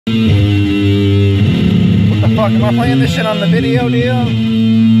What the fuck? Am I playing this shit on the video deal?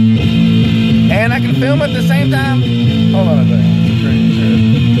 And I can film at the same time? Hold on a second. It's crazy shit.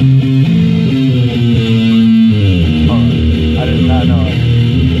 Hold on. I did not know it.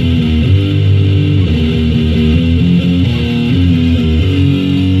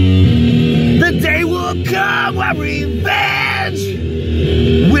 Come our revenge.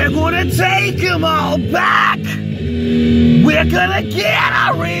 We're gonna take them all back. We're gonna get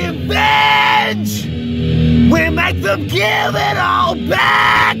our revenge. We make them give it all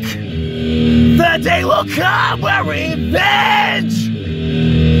back. The day will come our revenge.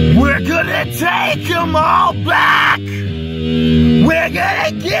 We're gonna take them all back. We're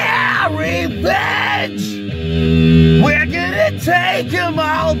gonna get our revenge. We're gonna take them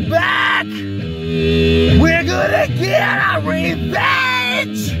all back. We're gonna get our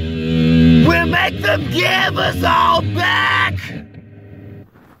revenge. We'll make them give us all back.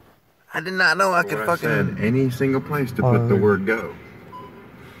 I did not know I could fucking... said any single place to put the word go.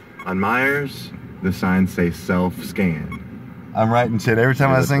 On Myers, the signs say self-scan. I'm writing shit every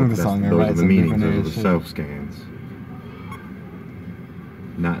time I sing the song. Those are the meanings of the self-scans.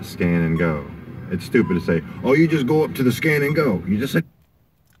 Not scan and go. It's stupid to say, oh, you just go up to the scan and go. You just say...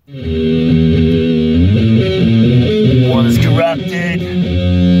 One is corrupted.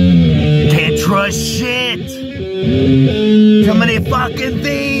 Can't trust shit. Too many fucking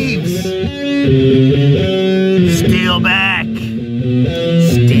thieves. Steal back.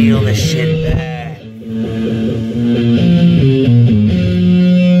 Steal the shit back.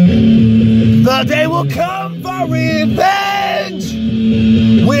 The day will come for revenge.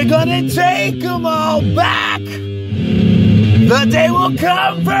 We're gonna take them all back. The day will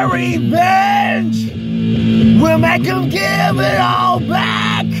come for revenge. We'll make them give it all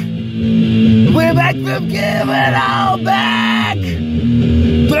back. We'll make them give it all back.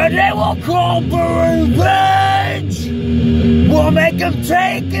 The day will come for revenge. We'll make them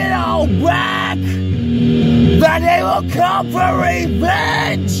take it all back. The day will come for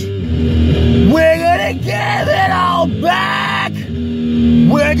revenge. We're gonna give it all back.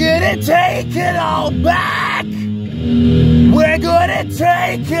 We're gonna take it all back. We're gonna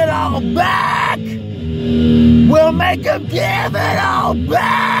take it all back. We'll make them give it all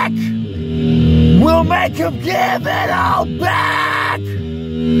back. We'll make them give it all back.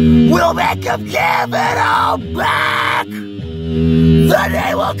 We'll make them give it all back. The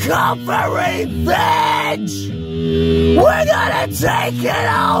day will come for revenge. We're gonna take it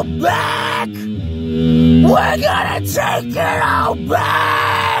all back. We're gonna take it all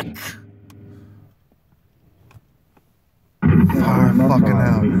back. Far fucking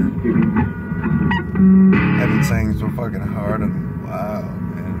out, man. Haven't sang so fucking hard and wow,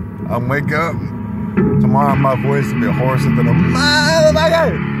 man. I'll wake up. Tomorrow my voice will be hoarser than a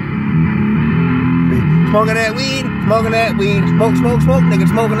motherfucker. Be smoking that weed, smoking that weed, smoke, smoke, smoke, nigga,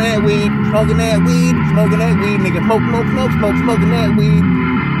 smoking that weed, smoking that weed, smoking that weed, nigga, smoke, smoke, smoke, smoke, smoking that weed.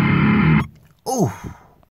 Ooh.